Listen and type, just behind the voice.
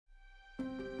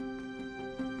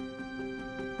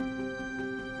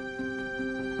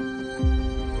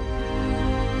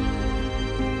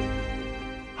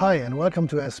Hi and welcome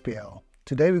to SPL.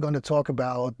 Today we're going to talk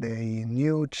about the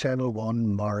new Channel One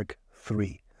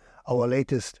Mk3, our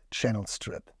latest channel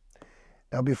strip.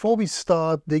 Now before we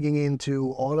start digging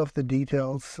into all of the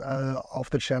details of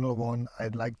the Channel One,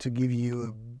 I'd like to give you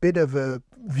a bit of a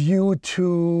view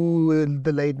to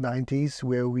the late 90s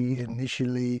where we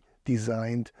initially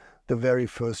designed the very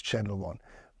first Channel One.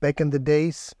 Back in the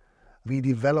days, we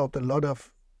developed a lot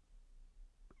of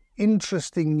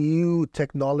interesting new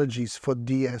technologies for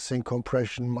de-essing,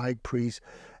 compression, mic pre's,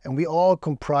 and we all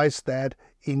comprised that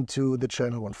into the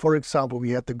Channel One. For example,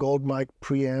 we had the gold mic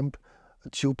preamp, a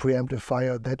tube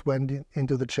preamplifier that went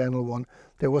into the Channel One.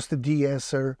 There was the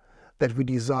de-esser that we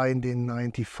designed in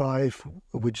 '95,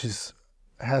 which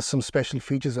has some special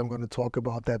features. I'm going to talk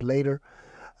about that later.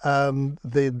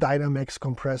 The Dynamax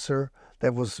compressor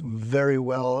that was very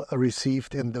well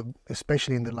received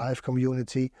especially in the live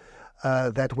community.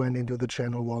 That went into the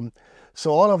Channel One.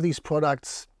 So all of these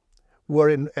products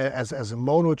were as a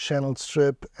mono channel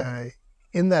strip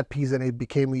in that piece, and it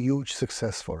became a huge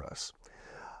success for us.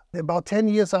 About 10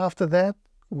 years after that,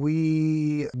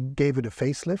 we gave it a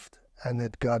facelift and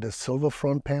it got a silver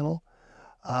front panel,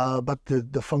 but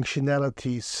the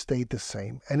functionality stayed the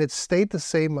same. And it stayed the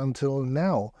same until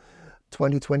now,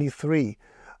 2023.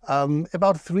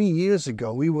 About 3 years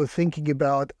ago, we were thinking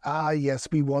about, yes,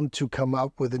 we want to come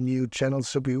up with a new channel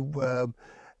strip.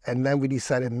 And then we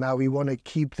decided now we want to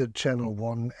keep the Channel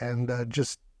One and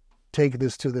just take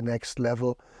this to the next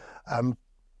level,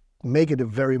 make it a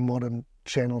very modern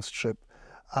channel strip.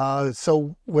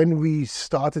 So when we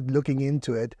started looking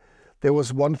into it, there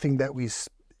was one thing that we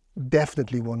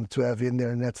definitely wanted to have in there,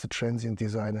 and that's the Transient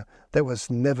Designer. That was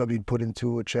never been put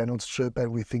into a channel strip,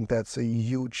 and we think that's a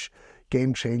huge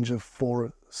game changer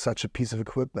for such a piece of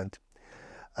equipment.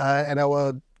 And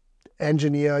our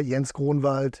engineer, Jens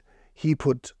Gronwald, he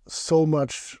put so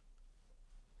much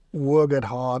work at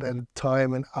heart and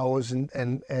time and hours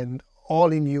and all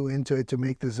he knew into it to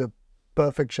make this a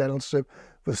perfect channel strip.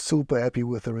 We're super happy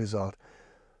with the result.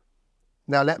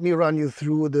 Now let me run you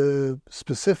through the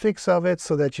specifics of it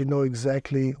so that you know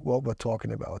exactly what we're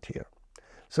talking about here.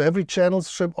 So every channel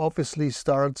strip obviously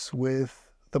starts with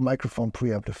the microphone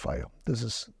preamplifier. This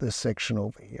is this section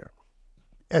over here.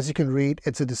 As you can read,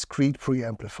 it's a discrete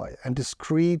preamplifier. And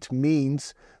discrete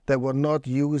means that we're not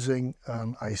using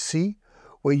IC,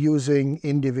 we're using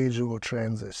individual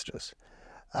transistors.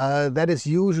 That is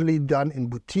usually done in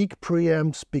boutique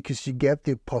preamps because you get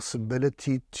the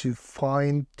possibility to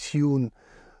fine-tune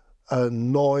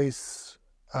noise,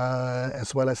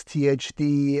 as well as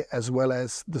THD, as well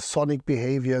as the sonic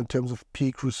behavior in terms of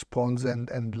peak response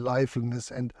and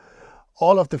liveliness, and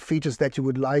all of the features that you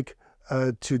would like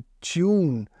to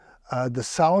tune the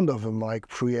sound of a mic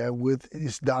preamp with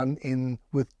is done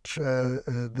with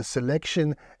the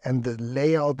selection and the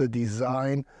layout, the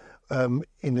design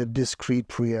in a discrete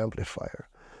preamplifier.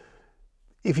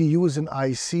 If you use an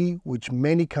IC, which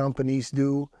many companies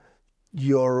do,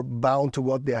 you're bound to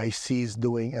what the IC is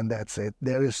doing, and that's it.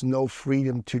 There is no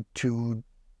freedom to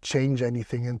change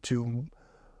anything and to,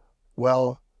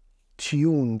 well,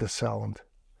 tune the sound.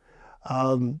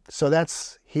 So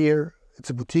that's here. It's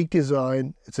a boutique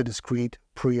design. It's a discrete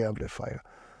preamplifier.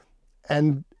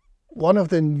 And one of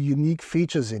the unique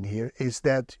features in here is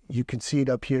that you can see it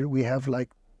up here. We have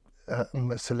like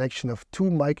a selection of 2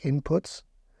 mic inputs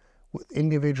with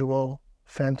individual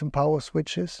phantom power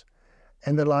switches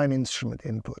and the line instrument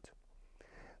input.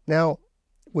 Now,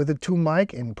 with the 2 mic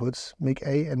inputs, mic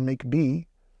A and mic B,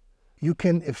 you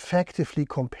can effectively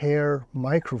compare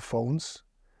microphones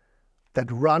that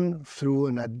run through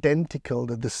an identical,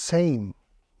 the same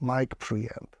mic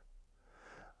preamp.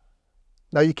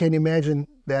 Now you can imagine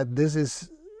that this is,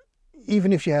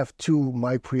 even if you have 2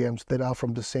 mic preamps that are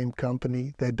from the same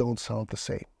company, they don't sound the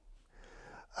same.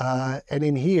 And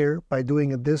in here, by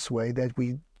doing it this way, that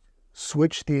we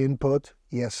switch the input,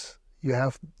 yes,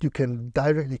 you can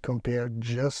directly compare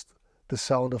just the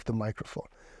sound of the microphone.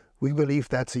 We believe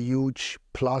that's a huge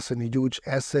plus and a huge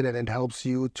asset, and it helps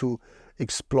you to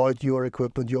exploit your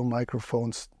equipment, your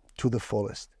microphones to the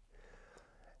fullest.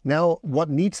 Now, what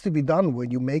needs to be done when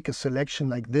you make a selection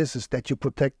like this is that you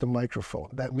protect the microphone.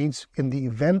 That means in the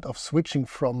event of switching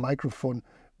from microphone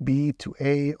B to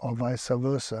A or vice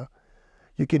versa,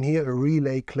 you can hear a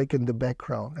relay click in the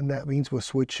background, and that means we're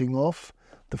switching off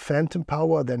the phantom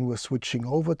power, then we're switching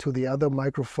over to the other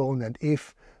microphone, and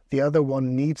if the other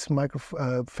one needs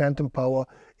phantom power,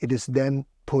 it is then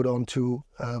put onto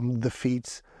the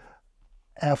feeds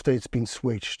after it's been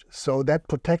switched. So that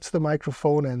protects the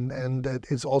microphone, and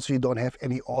it's also, you don't have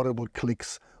any audible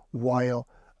clicks while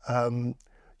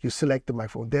you select the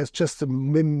microphone. There's just a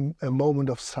moment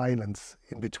of silence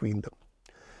in between them.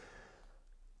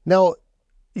 Now,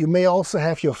 you may also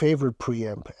have your favorite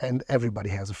preamp, and everybody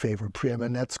has a favorite preamp,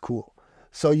 and that's cool.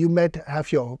 So you might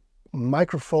have your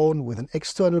microphone with an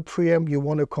external preamp. You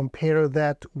want to compare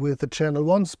that with the Channel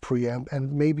One's preamp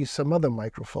and maybe some other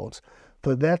microphones.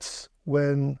 So that's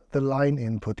when the line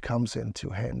input comes into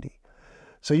handy.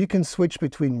 So you can switch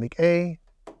between mic A,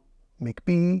 mic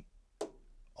B,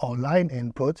 or line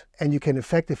input, and you can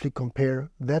effectively compare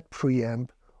that preamp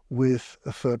with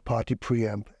a third-party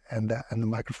preamp and the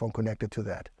microphone connected to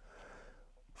that.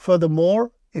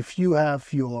 Furthermore, if you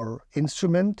have your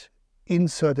instrument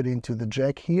inserted into the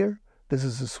jack here, this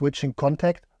is a switching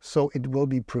contact, so it will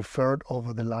be preferred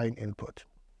over the line input.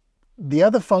 The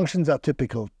other functions are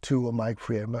typical to a mic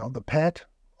preamp. Now, the pad,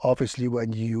 obviously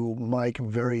when you mic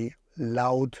very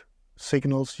loud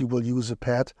signals, you will use a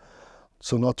pad,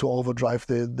 so not to overdrive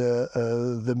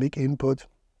the mic input.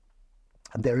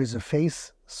 There is a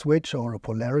phase switch, or a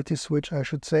polarity switch, I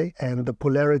should say, and the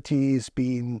polarity is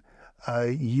being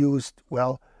used,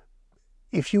 well,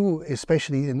 if you,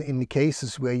 especially in the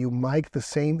cases where you mic the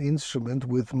same instrument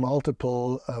with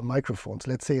multiple microphones,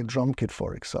 let's say a drum kit,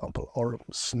 for example, or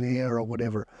snare or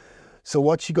whatever. So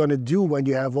what you're going to do when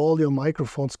you have all your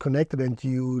microphones connected and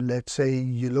you, let's say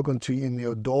you look in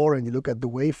your door and you look at the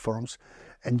waveforms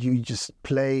and you just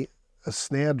play a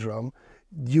snare drum,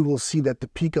 you will see that the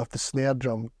peak of the snare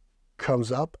drum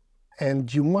comes up,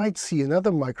 and you might see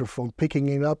another microphone picking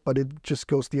it up, but it just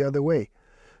goes the other way.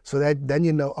 So that then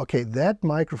you know, okay, that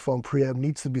microphone preamp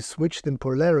needs to be switched in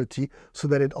polarity so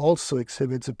that it also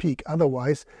exhibits a peak.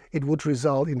 Otherwise, it would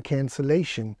result in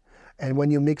cancellation. And when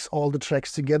you mix all the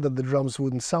tracks together, the drums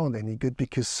wouldn't sound any good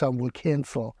because some will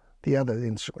cancel the other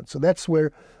instrument. So that's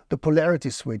where the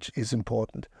polarity switch is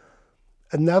important.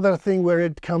 Another thing where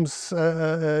it comes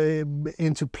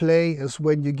into play is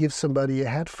when you give somebody a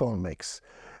headphone mix.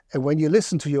 And when you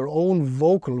listen to your own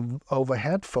vocal over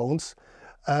headphones,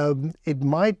 it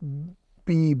might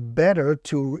be better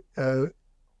to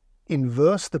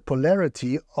inverse the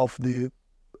polarity of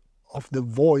the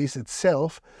voice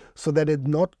itself so that it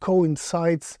not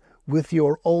coincides with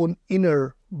your own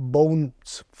inner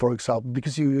bones, for example,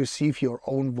 because you receive your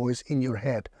own voice in your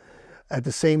head at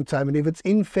the same time. And if it's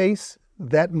in phase,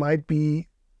 that might be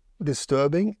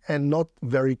disturbing and not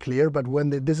very clear, but when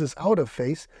this is out of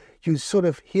phase, you sort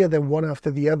of hear them one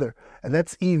after the other, and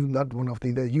that's even not one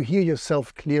after the other. You hear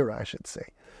yourself clearer, I should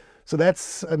say. So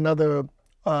that's another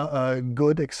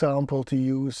good example to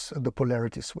use the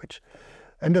polarity switch.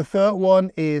 And the third one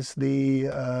is the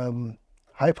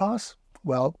high pass.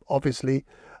 Well, obviously,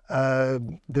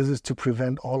 this is to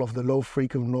prevent all of the low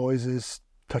frequency noises,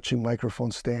 touching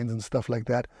microphone stands and stuff like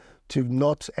that, to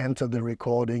not enter the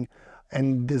recording.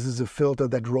 And this is a filter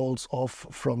that rolls off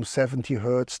from 70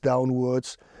 Hertz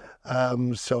downwards,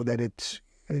 so that it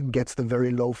gets the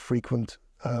very low frequencies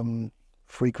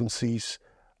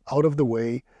out of the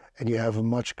way, and you have a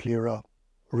much clearer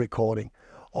recording.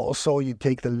 Also, you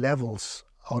take the levels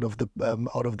out of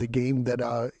the game that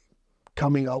are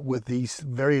coming out with these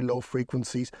very low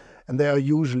frequencies, and they are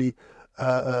usually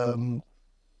driving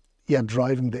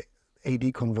the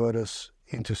AD converters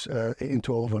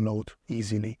into overload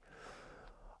easily.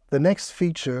 The next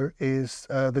feature is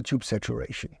the tube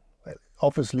saturation. It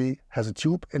obviously has a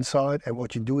tube inside, and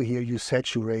what you do here, you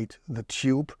saturate the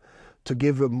tube to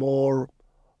give a more,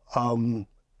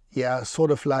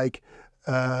 sort of like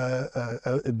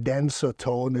a denser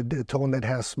tone, a tone that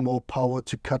has more power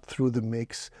to cut through the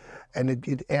mix. And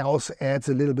it also adds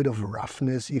a little bit of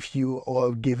roughness if you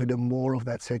give it more of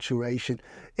that saturation.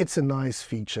 It's a nice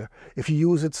feature. If you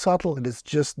use it subtle, it is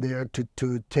just there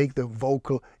to take the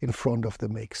vocal in front of the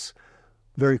mix.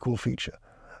 Very cool feature.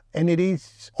 And it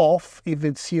is off. If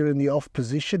it's here in the off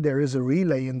position, there is a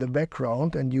relay in the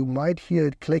background, and you might hear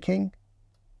it clicking.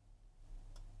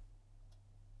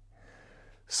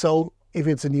 So if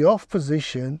it's in the off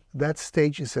position, that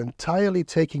stage is entirely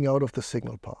taken out of the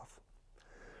signal path.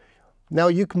 Now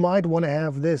you might want to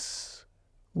have this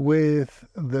with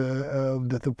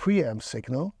the preamp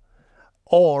signal,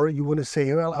 or you want to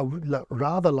say, well, I would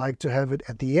rather like to have it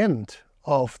at the end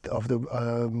of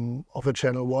the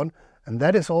channel one, and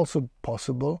that is also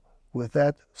possible with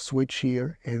that switch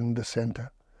here in the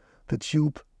center, the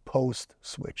tube post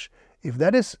switch. If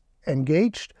that is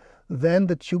engaged, then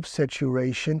the tube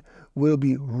saturation will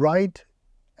be right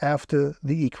after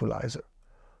the equalizer.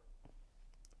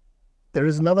 There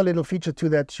is another little feature to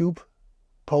that tube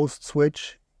post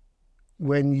switch.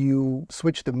 When you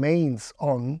switch the mains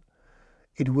on,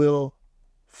 it will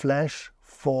flash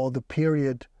for the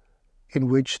period in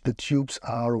which the tubes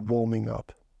are warming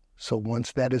up. So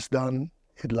once that is done,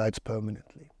 it lights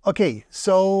permanently. Okay,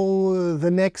 so the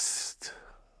next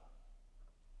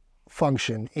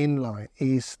function in line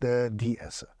is the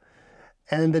de-esser.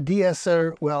 And the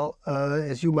de-esser, well,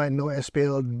 as you might know,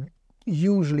 SPL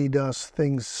usually does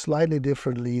things slightly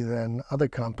differently than other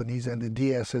companies, and the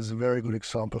de-esser is a very good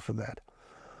example for that.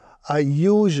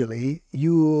 Usually,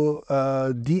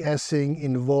 de-essing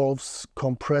involves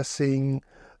compressing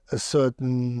a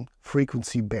certain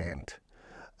frequency band.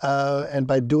 And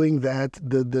by doing that,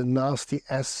 the nasty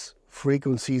S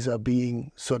frequencies are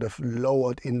being sort of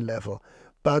lowered in level.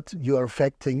 But you are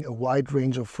affecting a wide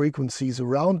range of frequencies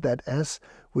around that S,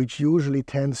 which usually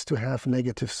tends to have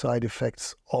negative side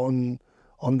effects on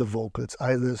the vocals,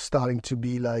 either starting to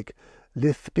be like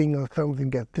lisping or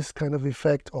something, get this kind of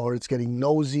effect, or it's getting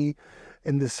nosy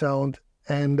in the sound.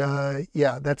 And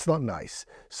yeah, that's not nice.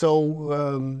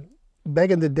 So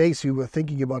back in the days, we were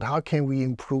thinking about how can we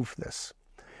improve this.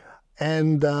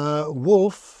 And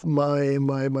Wolf,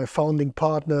 my founding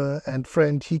partner and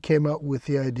friend, he came up with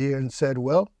the idea and said,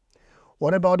 well,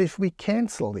 what about if we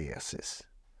cancel the S's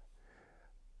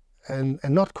and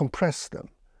not compress them?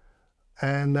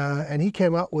 And he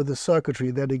came up with a circuitry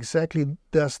that exactly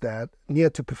does that, near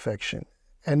to perfection.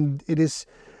 And it is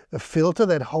a filter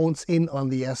that hones in on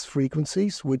the S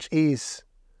frequencies, which is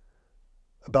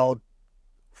about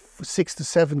 6 to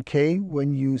 7K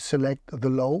when you select the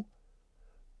low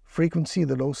frequency,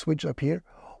 the low switch up here,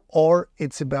 or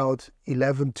it's about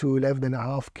 11 to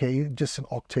 11.5K, just an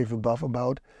octave above,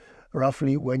 about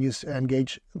roughly when you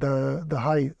engage the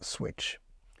high switch.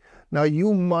 Now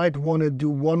you might want to do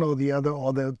one or the other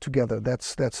or the together.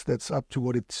 That's up to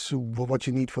what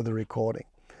you need for the recording.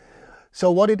 So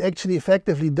what it actually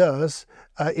effectively does,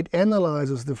 it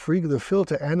analyzes the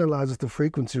filter analyzes the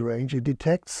frequency range. It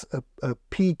detects a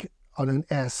peak on an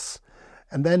S,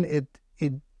 and then it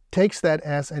takes that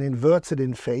S and inverts it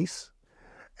in phase.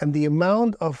 And the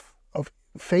amount of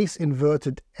phase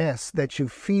inverted S that you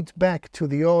feed back to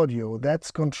the audio,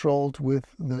 that's controlled with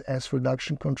the S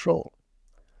reduction control.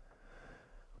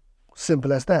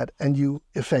 Simple as that. And you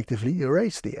effectively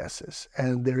erase the S's.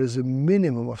 And there is a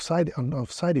minimum of side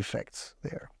effects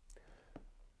there.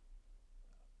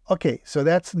 Okay, so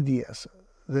that's the de-esser.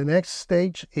 The next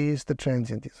stage is the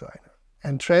Transient Designer.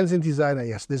 And Transient Designer,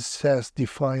 yes, this has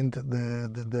defined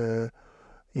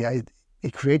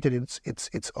it created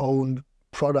its own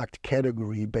product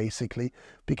category, basically,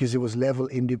 because it was level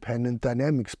independent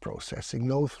dynamics processing,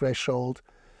 no threshold.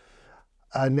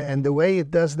 And the way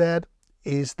it does that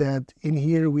is that in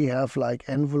here we have like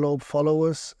envelope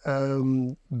followers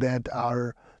that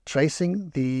are tracing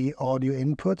the audio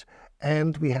input,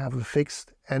 and we have a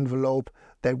fixed envelope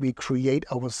that we create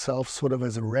ourselves sort of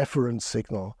as a reference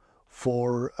signal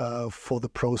for the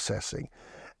processing.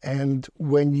 And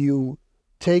when you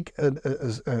take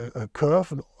a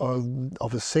curve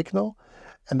of a signal,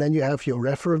 and then you have your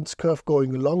reference curve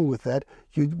going along with that,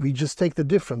 we just take the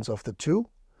difference of the two,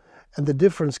 and the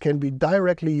difference can be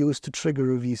directly used to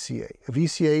trigger a VCA. A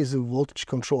VCA is a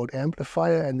voltage-controlled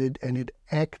amplifier, and it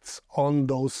acts on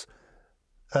those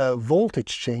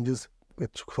voltage changes. We're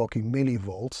talking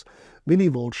millivolt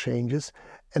changes,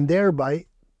 and thereby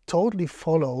totally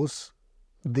follows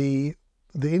the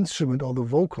instrument or the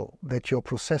vocal that you're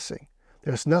processing.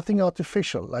 There's nothing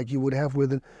artificial like you would have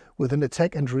with an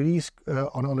attack and release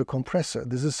on a compressor.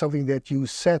 This is something that you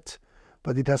set,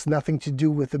 but it has nothing to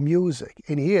do with the music.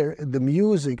 In here, the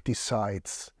music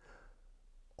decides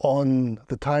on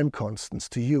the time constants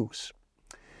to use.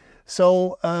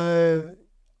 So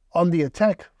on the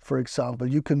attack, for example,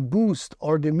 you can boost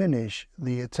or diminish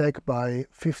the attack by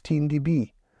 15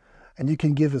 dB. And you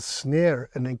can give a snare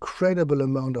an incredible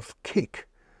amount of kick.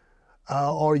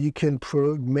 Or you can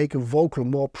make a vocal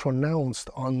more pronounced,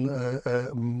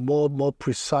 more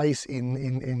precise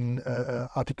in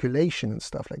articulation and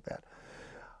stuff like that.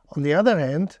 On the other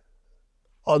hand,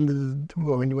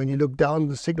 when you look down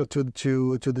the signal to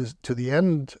the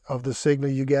end of the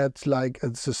signal, you get like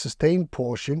it's a sustained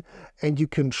portion, and you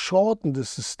can shorten the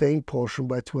sustained portion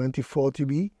by 24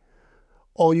 dB,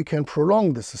 or you can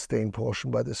prolong the sustained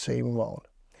portion by the same amount.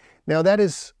 Now that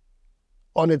is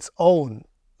on its own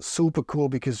super cool,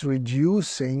 because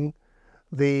reducing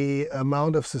the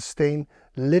amount of sustain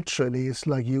literally is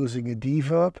like using a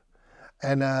deverb.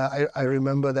 And I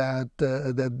remember that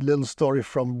little story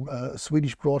from a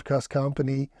Swedish broadcast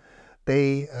company.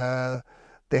 They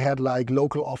had like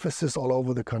local offices all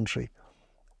over the country,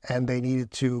 and they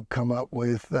needed to come up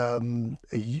with a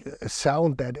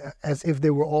sound that as if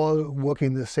they were all working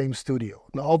in the same studio.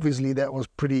 Now obviously that was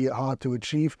pretty hard to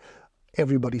achieve.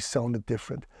 Everybody sounded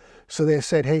different. So they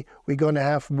said, hey, we're going to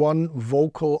have one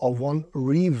vocal or one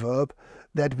reverb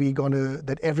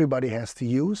that everybody has to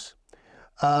use,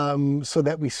 so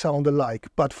that we sound alike.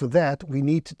 But for that, we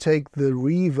need to take the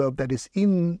reverb that is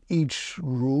in each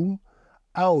room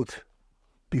out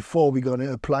before we're going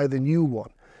to apply the new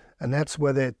one. And that's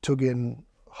where they took in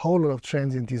a whole lot of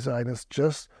transient designers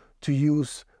just to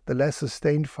use the less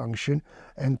sustained function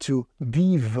and to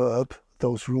deverb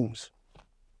those rooms.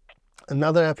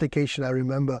 Another application I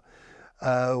remember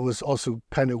was also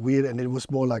kind of weird, and it was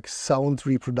more like sound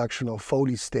reproduction or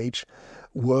Foley stage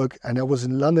work. And I was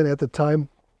in London at the time,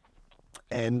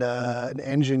 and an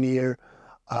engineer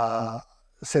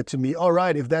said to me, all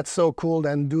right, if that's so cool,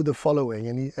 then do the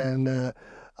following.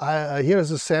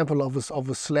 Here's a sample of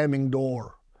a slamming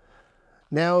door.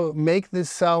 Now make this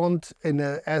sound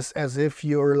as if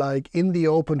you're like in the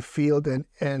open field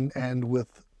and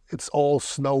with it's all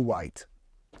snow white.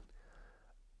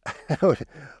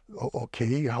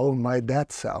 Okay, how might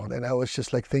that sound? And I was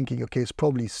just like thinking, okay, it's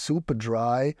probably super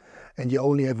dry and you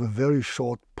only have a very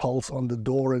short pulse on the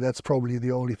door, and that's probably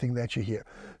the only thing that you hear.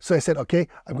 So I said, okay,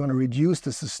 I'm going to reduce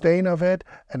the sustain of it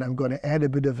and I'm going to add a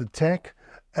bit of attack.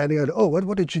 And he goes, oh,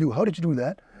 what did you do? How did you do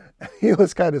that? He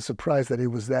was kind of surprised that it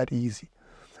was that easy.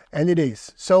 And it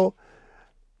is. So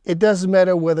it doesn't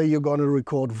matter whether you're going to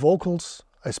record vocals,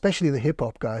 especially the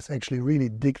hip-hop guys actually really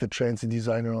dig the Transient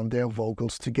Designer on their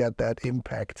vocals to get that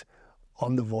impact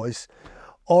on the voice.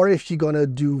 Or if you're going to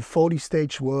do Foley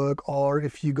stage work, or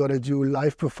if you're going to do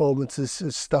live performances,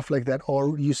 stuff like that,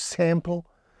 or you sample.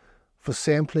 For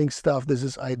sampling stuff, this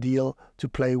is ideal to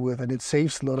play with, and it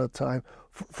saves a lot of time.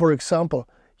 For example,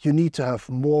 you need to have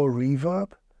more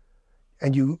reverb,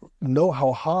 and you know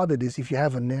how hard it is. If you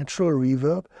have a natural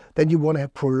reverb, then you want to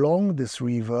prolong this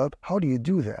reverb. How do you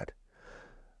do that?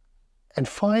 And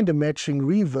find a matching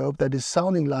reverb that is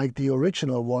sounding like the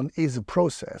original one is a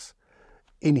process.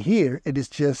 In here, it is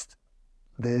just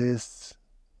this.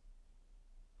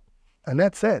 And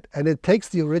that's it. And it takes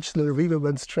the original reverb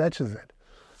and stretches it.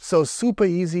 So super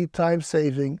easy,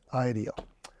 time-saving, ideal.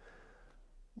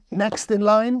 Next in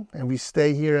line, and we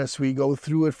stay here as we go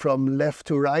through it from left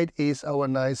to right, is our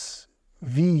nice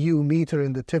VU meter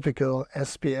in the typical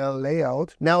SPL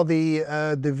layout. Now the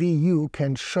VU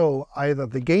can show either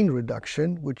the gain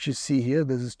reduction, which you see here,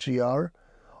 this is Gier,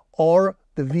 or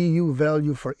the VU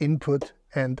value for input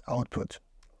and output.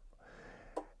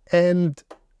 And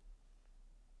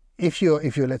if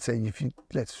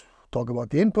let's talk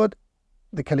about the input,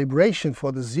 the calibration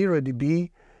for the 0 dB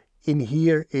in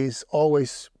here is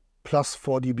always plus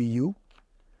 4 dBu.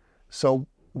 So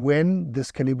when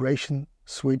this calibration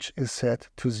switch is set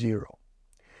to 0.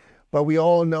 But we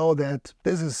all know that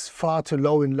this is far too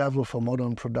low in level for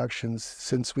modern productions,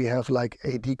 since we have like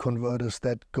AD converters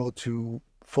that go to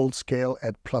full scale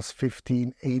at plus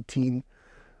 15, 18,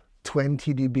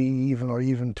 20 dB even, or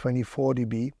even 24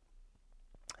 dB.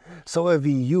 So a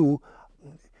VU,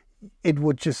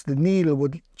 the needle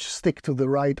would stick to the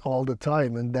right all the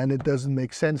time, and then it doesn't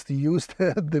make sense to use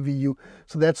the VU.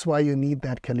 So that's why you need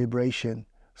that calibration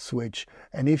switch.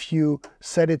 And if you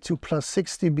set it to plus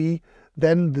 6 dB,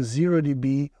 then the 0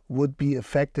 dB would be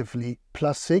effectively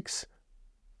plus 6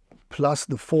 plus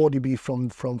the 4 dB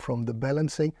from the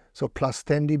balancing, so plus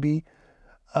 10 dB.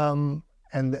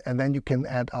 And then you can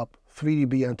add up 3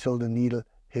 dB until the needle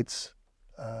hits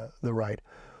the right.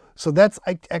 So that's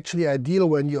actually ideal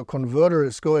when your converter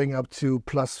is going up to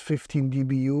plus 15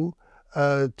 dBu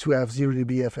to have 0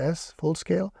 dB FS full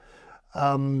scale.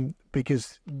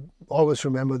 Because always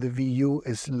remember the VU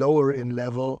is lower in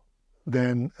level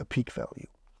than a peak value.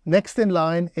 Next in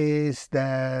line is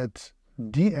that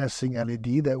de-essing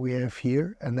LED that we have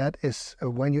here, and that is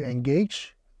when you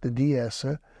engage the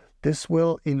de-esser, this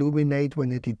will illuminate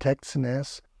when it detects an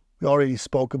S. We already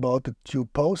spoke about the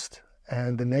tube post,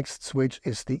 and the next switch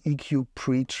is the EQ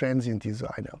pre-Transient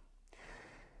Designer.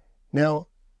 Now,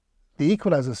 the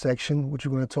equalizer section, which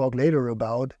we're going to talk later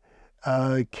about,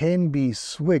 can be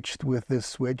switched with this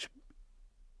switch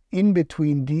in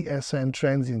between de-esser and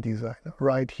Transient Designer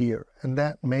right here. And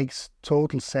that makes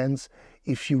total sense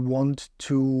if you want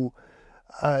to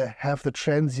have the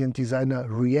Transient Designer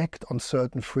react on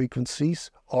certain frequencies,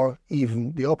 or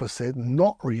even the opposite,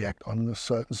 not react on a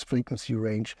certain frequency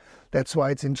range. That's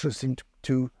why it's interesting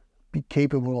to be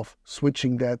capable of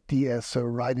switching that de-esser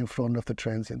right in front of the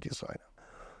Transient Designer.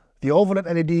 The overlap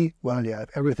LED, well, yeah, if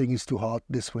everything is too hot,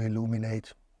 this will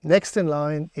illuminate. Next in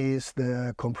line is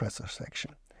the compressor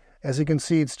section. As you can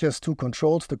see, it's just two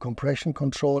controls, the compression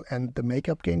control and the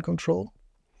makeup gain control.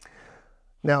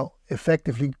 Now,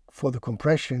 effectively for the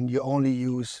compression, you only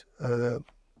use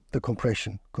the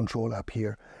compression control up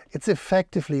here. It's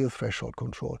effectively a threshold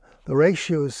control. The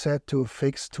ratio is set to a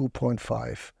fixed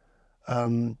 2.5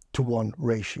 to 1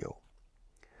 ratio.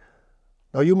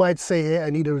 Now you might say, hey, I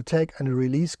need a attack and a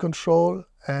release control,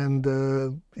 and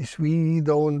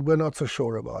we're not so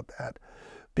sure about that,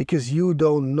 because you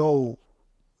don't know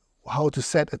how to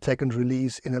set attack and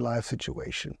release in a live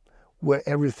situation where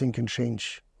everything can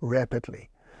change rapidly.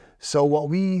 So what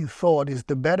we thought is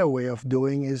the better way of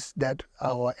doing is that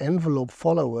our envelope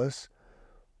followers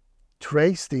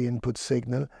trace the input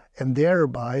signal and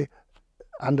thereby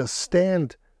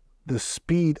understand the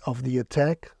speed of the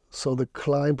attack, so the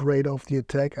climb rate of the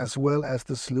attack as well as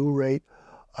the slew rate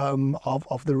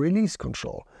of the release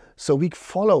control. So we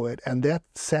follow it, and that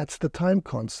sets the time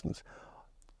constant,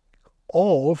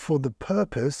 all for the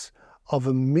purpose of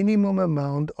a minimum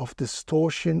amount of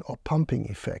distortion or pumping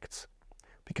effects,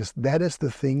 because that is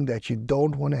the thing that you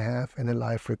don't want to have in a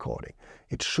live recording.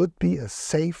 It should be a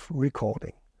safe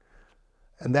recording,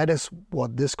 and that is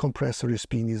what this compressor is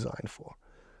being designed for.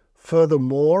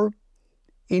 Furthermore,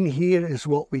 in here is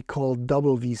what we call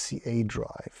double VCA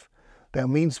drive. That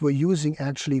means we're using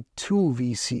actually 2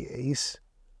 VCAs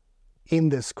in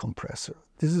this compressor.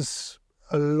 This is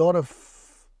a lot of,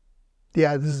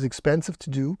 this is expensive to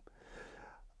do,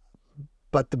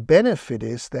 but the benefit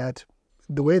is that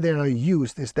the way they are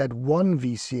used is that one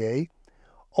VCA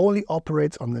only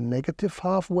operates on the negative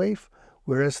half wave,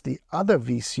 whereas the other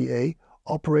VCA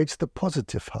operates the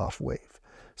positive half wave.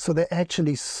 So they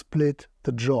actually split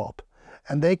the job,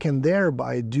 and they can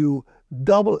thereby do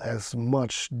double as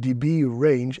much dB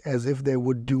range as if they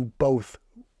would do both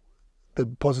the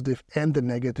positive and the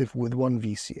negative with one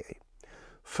VCA.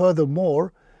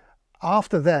 Furthermore,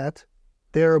 after that,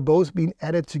 they are both being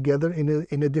added together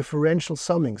in a differential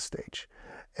summing stage.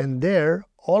 And there,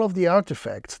 all of the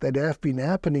artifacts that have been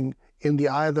happening in the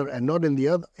either and not in the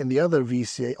other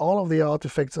VCA, all of the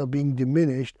artifacts are being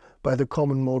diminished by the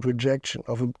common mode rejection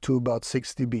to about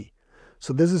 6 dB.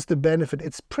 So this is the benefit.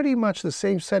 It's pretty much the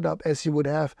same setup as you would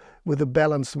have with a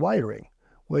balanced wiring,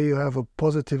 where you have a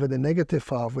positive and a negative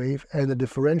half wave and a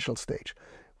differential stage.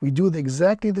 We do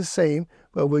exactly the same,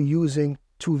 but we're using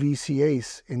 2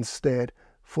 VCAs instead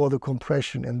for the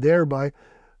compression, and thereby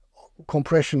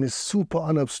compression is super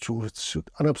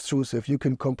unobtrusive. You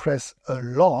can compress a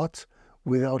lot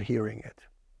without hearing it.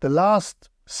 The last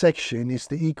section is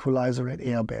the equalizer and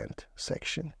airband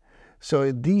section.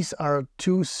 So these are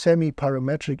 2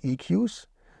 semi-parametric EQs.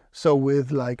 So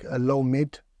with like a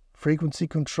low-mid frequency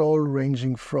control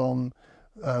ranging from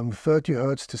 30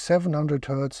 Hertz to 700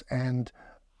 Hertz, and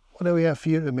what do we have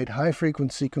here? A mid-high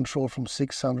frequency control from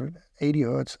 680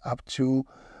 Hertz up to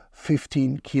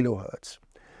 15 kilohertz.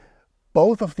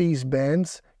 Both of these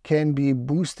bands can be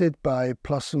boosted by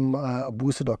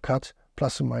boosted or cut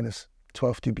plus or minus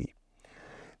 12 dB.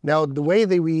 Now, the way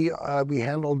that we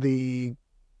handle the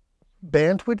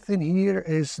bandwidth in here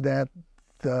is that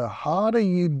the harder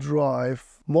you drive,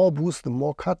 more boost, the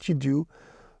more cut you do,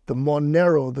 the more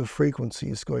narrow the frequency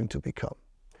is going to become.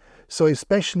 So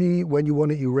especially when you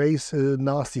want to erase a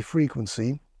nasty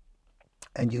frequency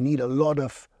and you need a lot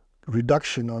of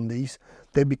reduction on these,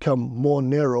 they become more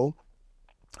narrow,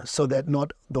 so that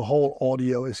not the whole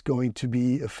audio is going to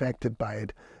be affected by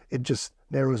it. It just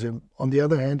narrows it. On the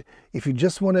other hand, if you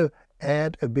just want to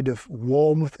add a bit of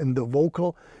warmth in the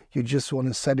vocal, you just want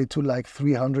to set it to like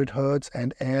 300 Hertz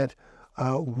and add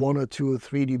 1 or 2 or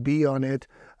 3 dB on it,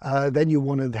 then you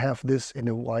want to have this in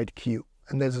a wide Q.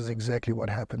 And this is exactly what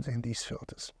happens in these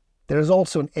filters. There is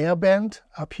also an airband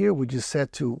up here, which is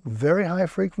set to very high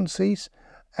frequencies,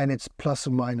 and it's plus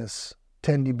or minus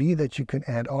 10 dB that you can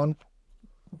add on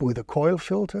with a coil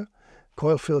filter.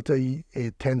 Coil filter,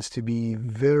 it tends to be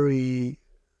very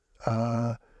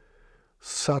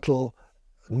subtle,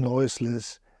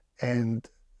 noiseless, and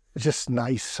just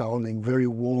nice sounding, very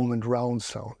warm and round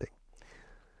sounding.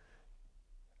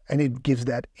 And it gives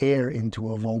that air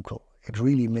into a vocal. It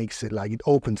really makes it like it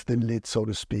opens the lid, so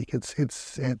to speak. It's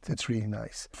really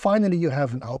nice. Finally, you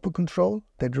have an output control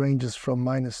that ranges from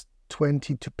minus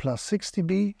 20 to plus 6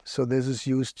 dB. So this is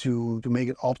used to make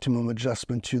an optimum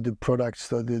adjustment to the products,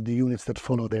 so the units that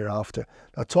follow thereafter.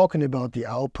 Now, talking about the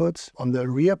outputs, on the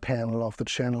rear panel of the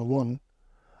Channel One,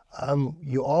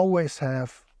 you always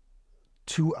have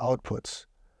 2 outputs.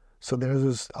 So there's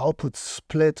this output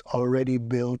split already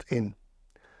built in.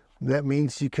 That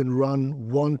means you can run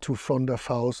one to front of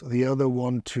house, the other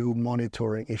one to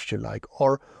monitoring if you like,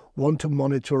 or one to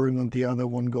monitoring and the other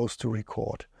one goes to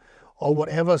record. Or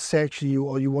whatever section you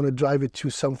want to drive it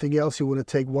to something else, you want to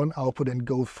take one output and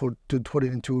go to put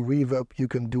it into a reverb, you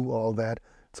can do all that.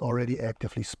 It's already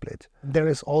actively split. There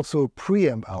is also a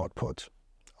preamp output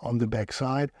on the back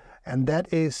side, and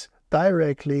that is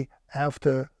directly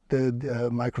after the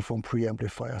microphone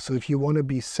preamplifier. So if you want to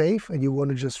be safe and you want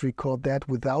to just record that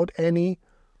without any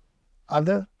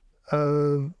other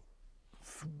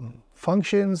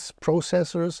functions,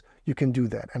 processors, you can do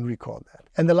that and record that.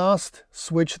 And the last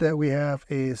switch that we have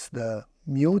is the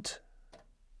mute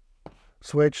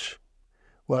switch.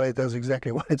 Well, it does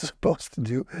exactly what it's supposed to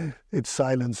do. It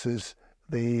silences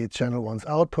the Channel One's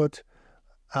output.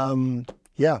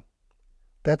 Yeah,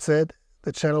 that's it.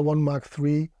 The Channel One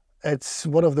Mk3. It's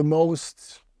one of the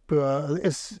most,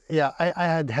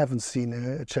 I haven't seen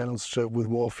a channel strip with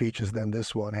more features than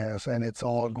this one has, and it's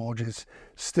all gorgeous.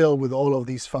 Still, with all of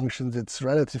these functions, it's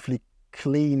relatively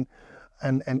clean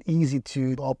and easy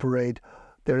to operate.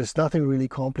 There is nothing really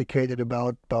complicated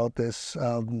about this.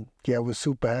 Yeah, we're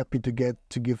super happy to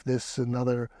give this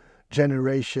another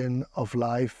generation of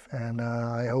life, and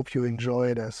I hope you enjoy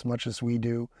it as much as we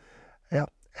do. Yeah,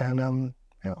 and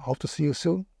hope to see you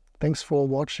soon. Thanks for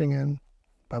watching, and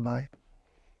bye-bye.